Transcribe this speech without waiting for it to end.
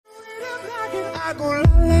Can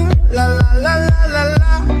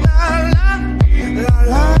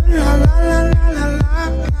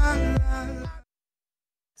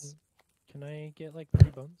I get like 3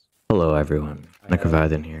 bones? Hello everyone,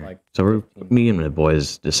 Necroviathan here. So me and the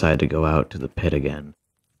boys decided to go out to the pit again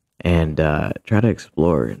and try to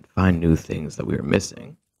explore and find new things that we were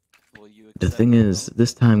missing. The thing is,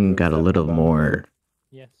 this time got a little more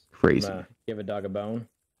crazy. Give a dog a bone.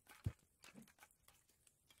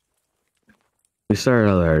 We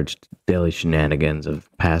started our daily shenanigans of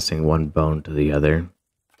passing one bone to the other.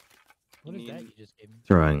 What is that you just gave me?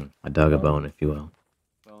 Throwing a dog a bone, if you will.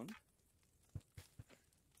 Bone?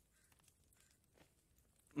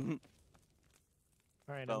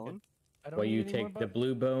 Alright, Bone? Well, you take the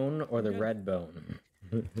blue bone or the red bone.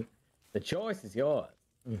 The choice is yours.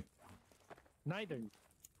 Neither.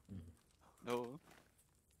 No.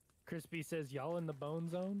 Crispy says, y'all in the bone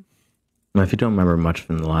zone? Now, if you don't remember much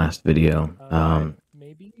from the last video,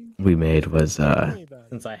 maybe? we made was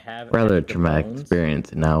Since I have rather traumatic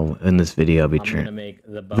experience. And now in this video, I'll be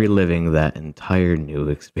reliving that entire new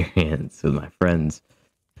experience with my friends.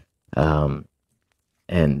 And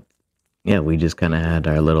yeah, we just kind of had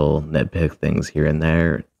our little nitpick things here and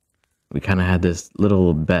there. We kind of had this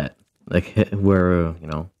little bet, like where, you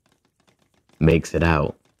know, makes it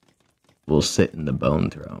out, we'll sit in the bone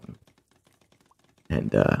throne.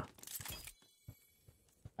 And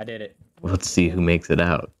I did it. Let's see who makes it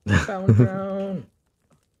out. Bone throne.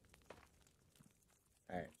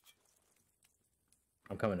 Alright.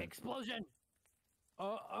 I'm coming in. Explosion!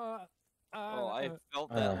 Oh, I felt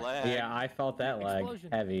that lag. Yeah, I felt that lag.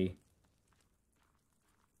 Heavy.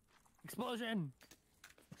 Explosion!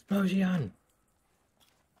 Explosion!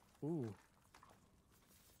 Ooh.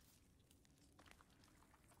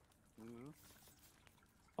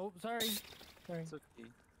 Oh, sorry. Sorry. It's okay.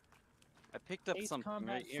 I picked up something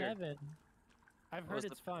Combat right here. 7. I've heard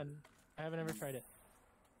it's fun. I haven't ever tried it.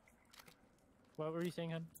 What were you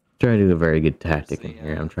saying, hon? Trying to do a very good tactic in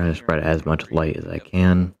here. I'm trying to spread as much light as I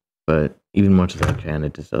can, but even much as I can,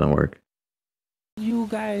 it just doesn't work. You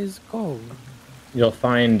guys go. You'll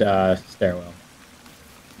find stairwell.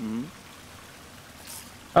 Mm-hmm.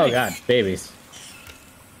 Oh god, babies.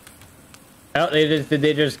 Oh,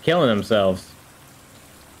 they just killing themselves.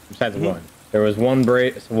 Besides one. There was one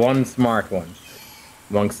smart one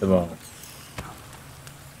amongst them all.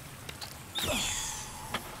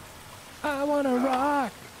 I wanna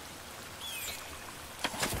rock!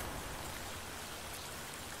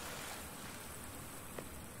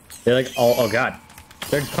 They're like, oh god.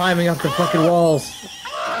 They're climbing up the fucking walls.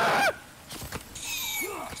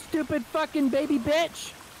 Stupid fucking baby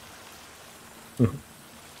bitch!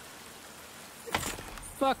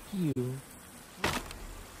 Fuck you.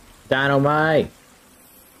 Dynamite.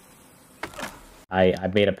 I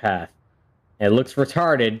made a path. It looks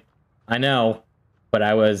retarded, I know, but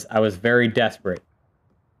I was very desperate.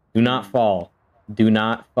 Do not fall. Do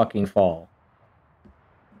not fucking fall.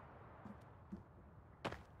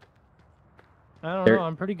 I don't know,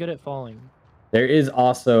 I'm pretty good at falling. There is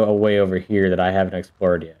also a way over here that I haven't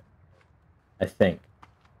explored yet. I think.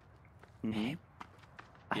 Mm-hmm.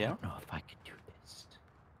 I don't know if I can do this.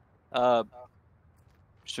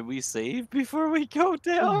 Should we save before we go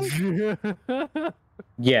down?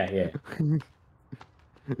 Yeah.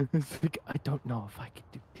 It's like, I don't know if I can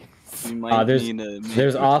do this. We might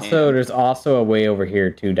there's also a way over here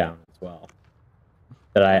too down as well.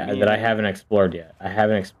 That I haven't explored yet. I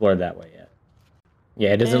haven't explored that way yet.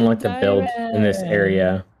 Yeah, it doesn't like to build in this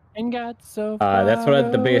area. And got so far that's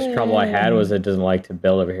what the biggest trouble I had was it doesn't like to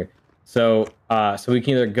build over here. So so we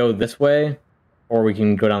can either go this way or we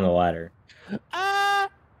can go down the ladder.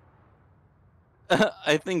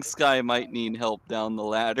 I think Sky might need help down the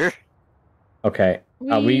ladder. Okay.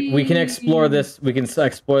 We can explore this. We can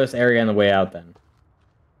explore this area on the way out then.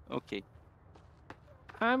 Okay.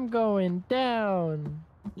 I'm going down.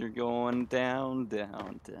 You're going down.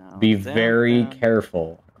 Be very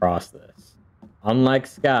careful across this. Unlike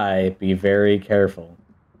Sky, be very careful.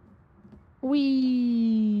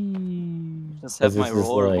 Wee. Just have my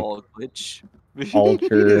rollerball glitch.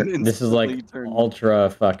 This is like ultra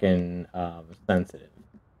fucking sensitive.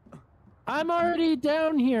 I'm already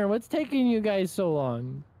down here. What's taking you guys so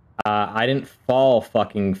long? I didn't fall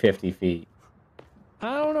fucking 50 feet.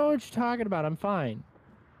 I don't know what you're talking about. I'm fine.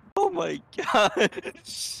 Oh my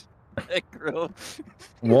gosh. Necro.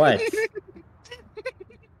 What?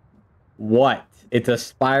 What? It's a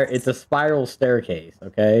spiral staircase,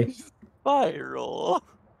 okay? Spiral.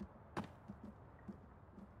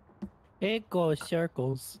 It goes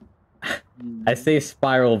circles. I say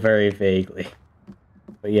spiral very vaguely.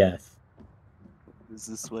 But yes.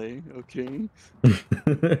 stairs this way, okay?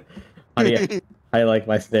 How do you like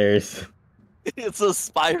my stairs? It's a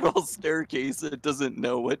spiral staircase. It doesn't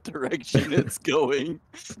know what direction it's going.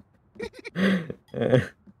 Well,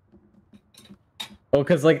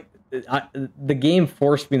 because like the game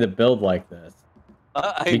forced me to build like this.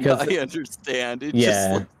 I understand. It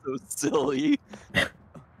just looks so silly.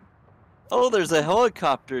 Oh, there's a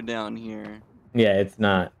helicopter down here. Yeah, it's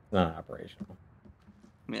not operational.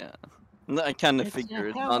 Yeah, I kind of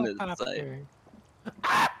figured on its side.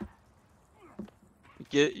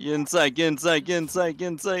 Get inside, get inside, get inside, get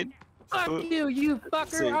inside. Fuck you, you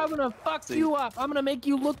fucker! I'm gonna fuck you up. I'm gonna make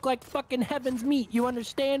you look like fucking heaven's meat. You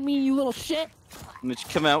understand me, you little shit? I'm gonna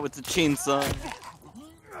come out with the chainsaw.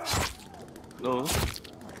 Oh.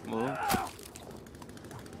 Oh.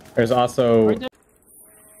 There's also...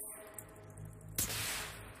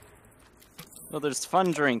 Oh, there's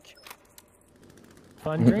fun drink.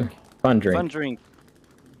 Fun drink? Fun drink. Fun drink.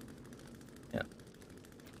 Yeah.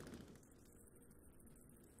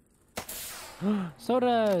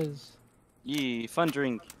 Sodas. Yee, fun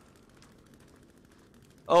drink.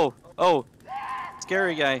 Oh, oh.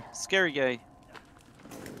 Scary guy, scary guy.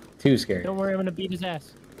 Too scary. Don't worry, I'm gonna beat his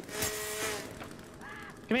ass.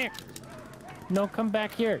 Come here. No, come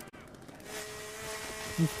back here.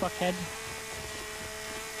 You fuckhead.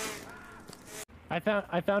 I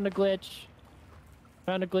found a glitch.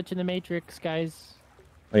 Found a glitch in the Matrix, guys.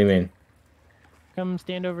 What do you mean? Come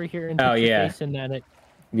stand over here and put your face in that.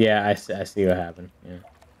 Yeah, I see what happened. Yeah.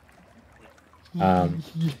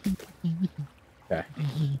 Okay.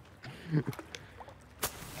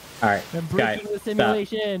 All right. I'm breaking the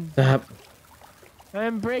simulation. Stop.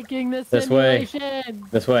 I'm breaking the This simulation. way.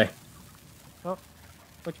 This way. Oh,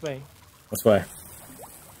 which way? This way.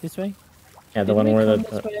 This way? Yeah, the one where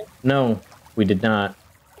the... No, we did not.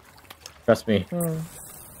 Trust me. Oh.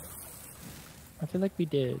 I feel like we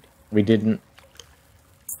did. We didn't.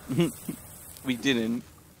 We didn't.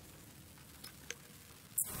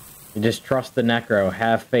 You just trust the Necro.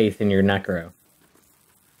 Have faith in your Necro.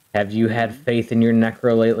 Have you had faith in your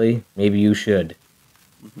Necro lately? Maybe you should.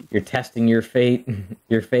 You're testing your faith.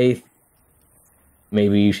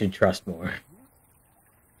 Maybe you should trust more.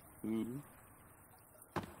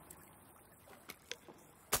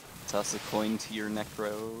 Toss a coin to your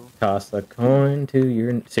Necro. Toss a coin to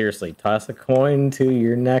your... Seriously, toss a coin to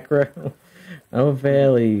your Necro. Oh,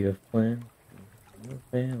 valley of plenty. Oh,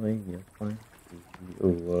 valley of plenty. Oh,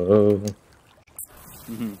 whoa.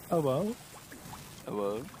 Oh, well. Oh,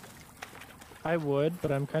 well. I would,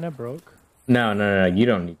 but I'm kind of broke. No, you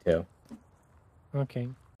don't need to. Okay.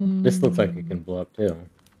 This looks like it can blow up, too.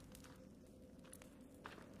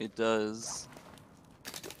 It does.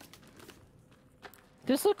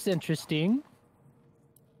 This looks interesting.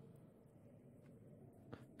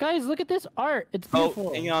 Guys, look at this art. It's beautiful.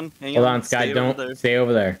 Oh, hang on. Hold on, Sky. Don't stay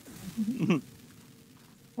over there.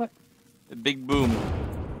 What? A big boom.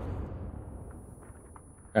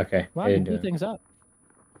 Okay. Wow, you blew things up.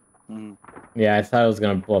 Yeah, I thought it was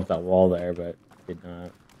gonna blow up that wall there, but it did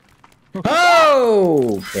not.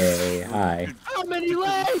 Oh! Okay, hi. How many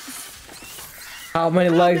legs? How many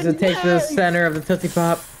legs does it take to the center of the Tootsie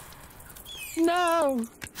Pop? No!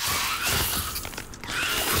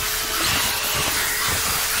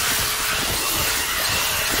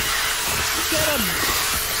 Get him!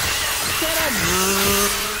 Get him!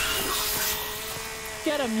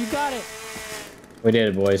 Get him, you got it! We did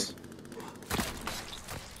it, boys.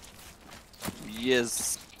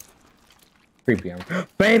 Yes. Creepy armor.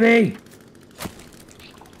 Baby!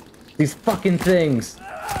 These fucking things!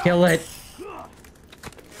 Kill it!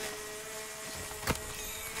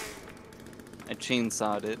 I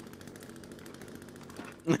chainsawed it.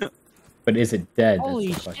 But is it dead?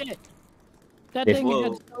 Holy shit! That thing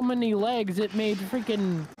had so many legs, it made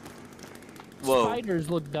freaking spiders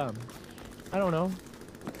look dumb. I don't know.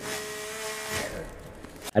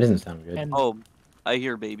 That doesn't sound good. And oh, I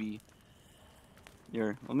hear baby.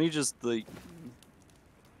 Here, let me just like...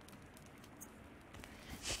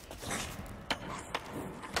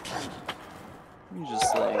 Let me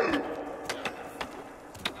just like...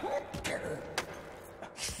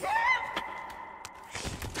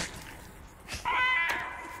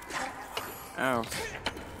 Ow.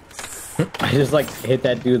 I just like hit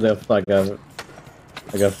that dude with like a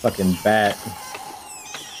fucking bat.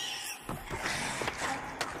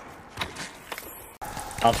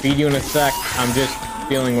 I'll feed you in a sec. I'm just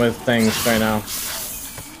dealing with things right now.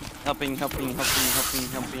 Helping. Oh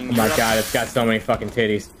my god, it's got so many fucking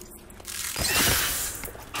titties.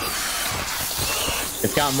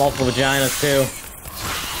 It's got multiple vaginas too.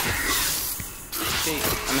 Okay,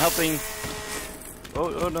 I'm helping.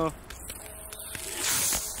 Oh no.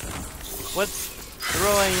 What's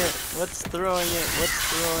throwing it? What's throwing it? What's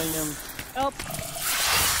throwing him? Help!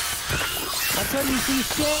 I couldn't see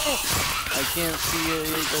shit! I can't see it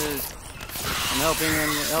either. I'm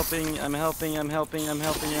helping, I'm helping.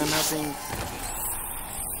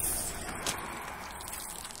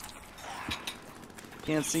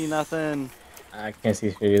 Can't see nothing. I can't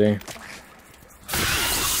see shit either.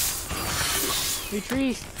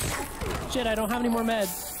 Retreat! Shit, I don't have any more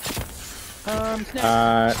meds.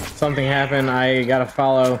 Something happened. I gotta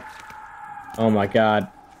follow. Oh my god.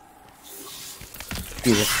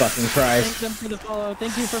 Jesus fucking Christ. Thank them for the follow.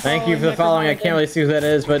 Thank you for following. Thank you for the following. I can't really see who that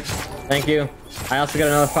is, but thank you. I also got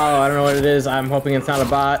another follow. I don't know what it is. I'm hoping it's not a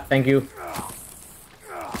bot. Thank you.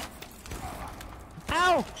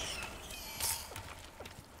 Ow!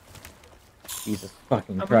 Jesus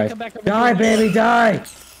fucking Christ. Die, baby, die!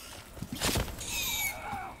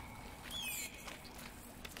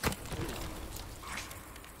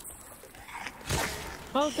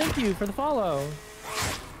 Oh, thank you for the follow.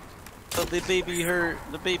 Oh, the baby hurt.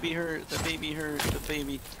 The baby hurt. The baby hurt. The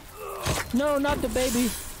baby. No, not the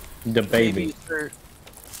baby. The baby. Hurt.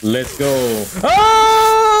 Let's go.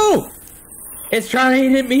 Oh! It's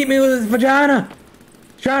trying to eat me with its vagina.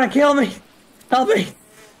 It's trying to kill me. Help me.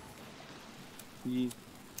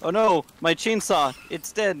 Oh no, my chainsaw.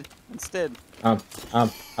 It's dead. It's dead.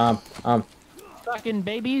 Fucking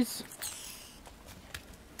babies.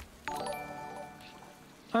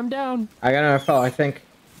 I'm down. I got another follow, I think.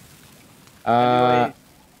 Anyway,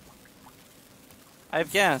 I have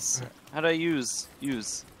gas. How do I use?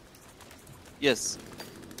 Yes.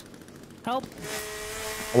 Help.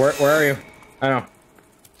 Where are you? I don't know.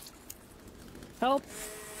 Help.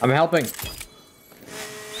 I'm helping.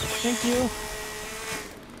 Thank you.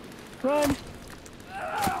 Run.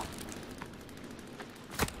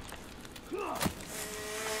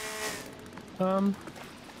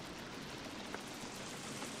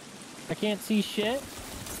 I can't see shit.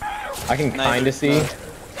 I can kinda see.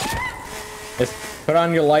 Just put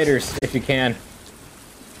on your lighters if you can.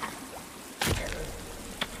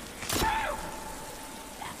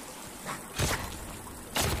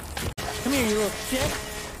 Come here, you little shit.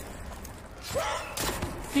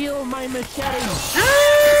 Feel my machete.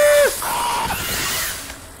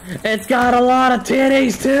 It's got a lot of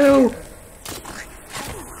titties too.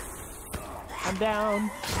 I'm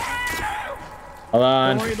down. Hold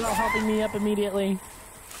on. Don't worry about helping me up immediately.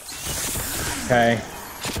 Okay.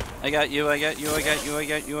 I got you.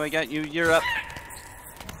 You're up.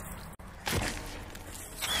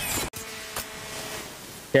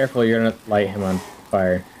 Careful, you're gonna light him on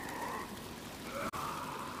fire.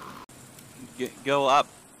 Go up.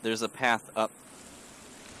 There's a path up.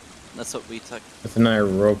 That's what we took. That's another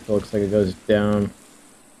rope that looks like it goes down.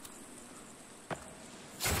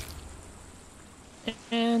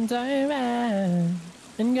 And I ran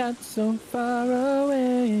and got so far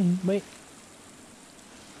away. Wait.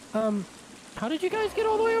 How did you guys get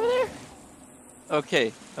all the way over there?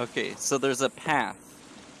 Okay. So there's a path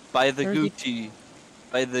by the Gucci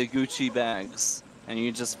bags, and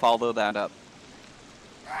you just follow that up.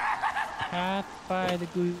 Path by the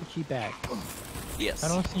Gucci bag. Yes. I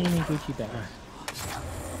don't see any Gucci bags.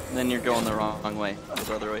 Then you're going the wrong way.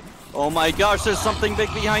 The other way. Oh my gosh, there's something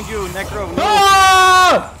big behind you, Necro. No.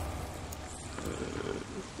 Ah!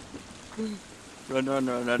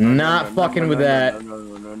 Run. Not fucking with that.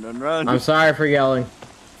 Run. I'm sorry for yelling.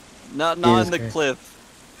 Not on the cliff.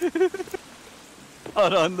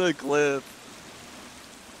 Not on the cliff.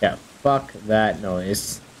 Yeah, fuck that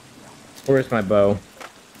noise. Where's my bow?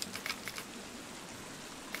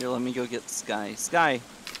 Here, let me go get Sky. Sky,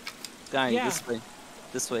 yeah.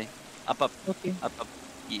 This way. Up. Okay. Up.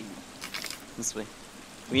 Yeah. This way.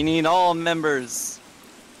 We need all members.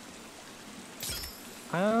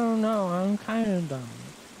 I don't know. I'm kind of dumb.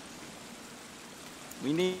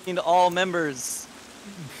 We need all members.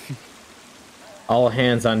 All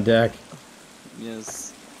hands on deck.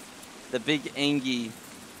 Yes. The big Angie.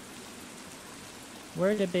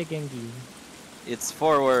 Where's the big Angie? It's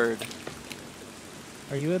forward.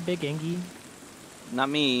 Are you a big Angie? Not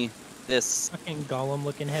me. This. Fucking golem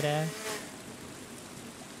looking head ass.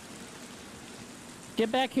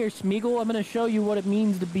 Get back here, Smeagol. I'm gonna show you what it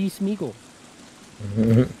means to be Smeagol.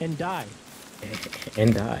 And die.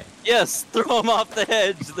 And die. Yes, throw him off the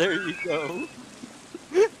hedge. There you go.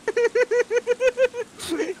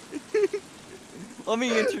 Let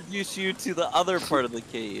me introduce you to the other part of the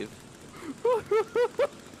cave.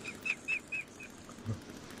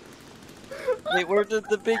 Wait, where did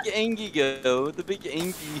the big Angie go? The big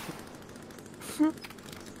Angie.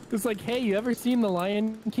 It's like, hey, you ever seen The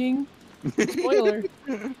Lion King? Spoiler.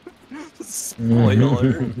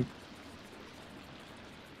 Spoiler.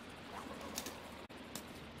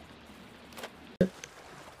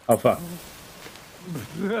 Oh fuck.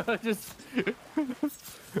 Just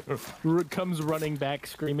comes running back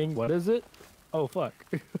screaming, what is it? Oh fuck.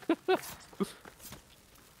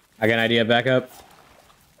 I got an idea, back up.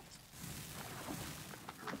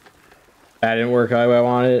 That didn't work how I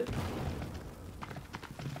wanted it.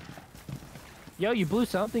 Yo, you blew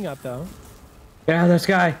something up though. Get out of the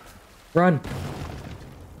sky! Run!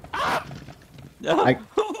 Ah!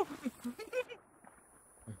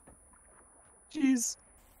 Jeez.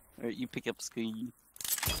 Alright, you pick up ski.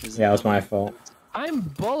 Yeah, it was my fault. I'm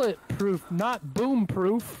bulletproof, not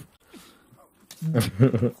boom-proof.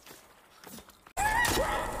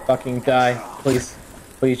 Fucking die, please.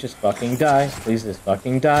 Please just fucking die. Please just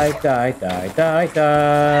fucking die, die, die, die,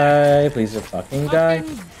 die. Please just fucking die.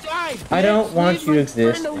 I don't want you to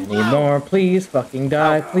exist anymore. Please fucking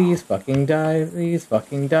die. Please fucking die. Please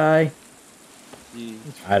fucking die.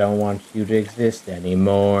 I don't want you to exist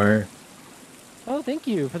anymore. Oh, thank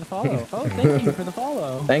you for the follow. Oh, thank you for the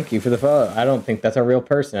follow. Thank you for the follow. I don't think that's a real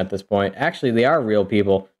person at this point. Actually, they are real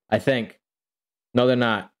people, I think. No, they're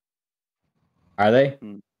not. Are they?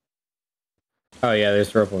 Oh, yeah,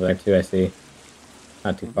 there's rope over there, too, I see.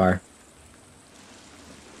 Not too far.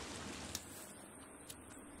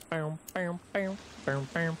 I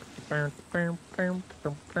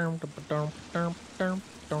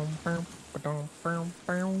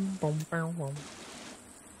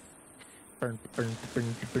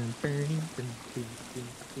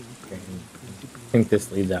think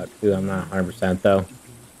this leads out too. I'm not 100% though.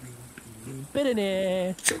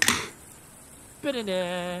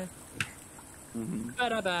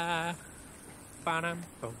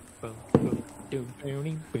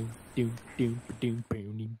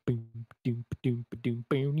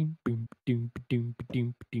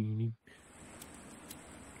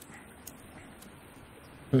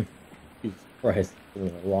 Jesus Christ,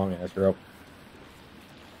 this is a long ass rope.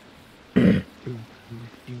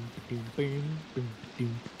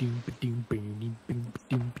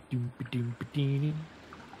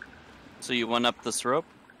 So you went up this rope?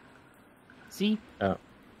 See? Oh.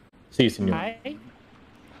 See, senor. Hi.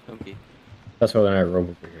 Okay. That's why they're not rope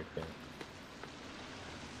over here, too.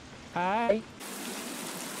 Hi.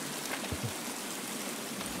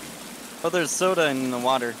 Oh, there's soda in the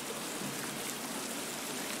water.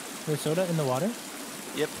 There's soda in the water?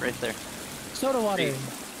 Yep, right there. Soda water.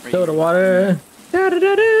 Right Soda water. Da da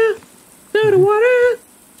da da. Soda water.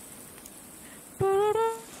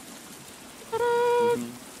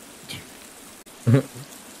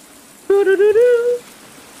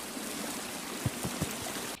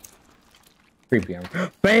 Creepy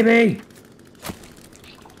armor. Baby!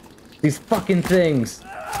 These fucking things.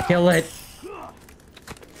 Kill it.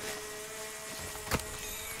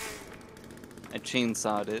 I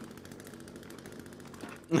chainsawed it.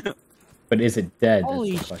 But is it dead?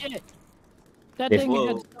 Holy shit! That thing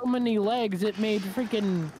had so many legs, it made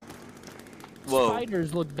freaking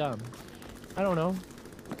spiders look dumb. I don't know.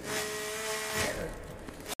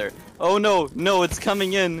 Oh no, no, it's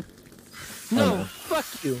coming in. No, fuck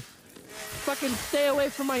you. Fucking stay away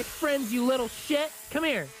from my friends, you little shit. Come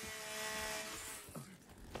here.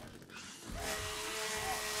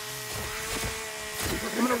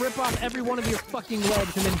 I'm gonna rip off every one of your fucking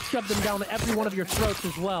legs and then shove them down every one of your throats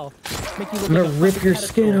as well. Make you look I'm gonna rip your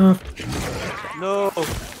skin off. No.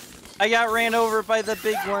 I got ran over by the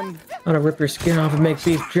big one. I'm gonna rip your skin off and make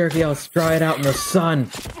beef jerky. I'll dry it out in the sun.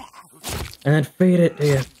 And then feed it to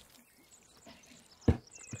you.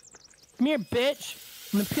 Come here, bitch.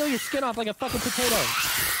 I'm gonna peel your skin off like a fucking potato.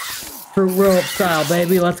 Fruit roll-up style,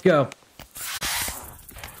 baby. Let's go.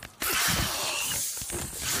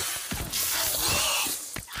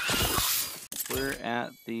 We're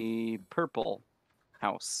at the purple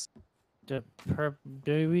house. Do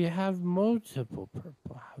we have multiple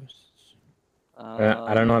purple houses?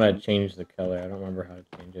 I don't know how to change the color. I don't remember how to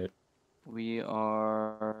change it. We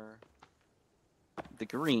are the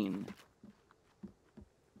green.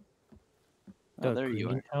 Oh, there you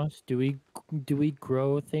are. House? Do we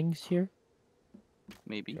grow things here?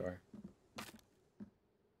 Maybe. Sure.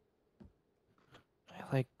 I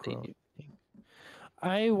like growing things.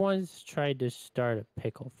 I once tried to start a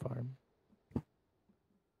pickle farm.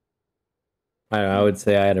 I would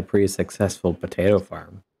say I had a pretty successful potato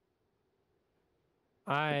farm.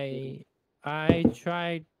 I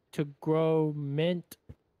tried to grow mint,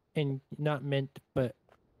 and not mint, but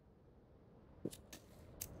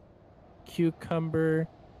cucumber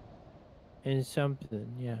and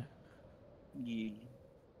something, yeah.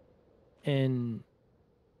 And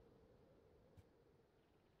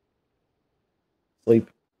sleep.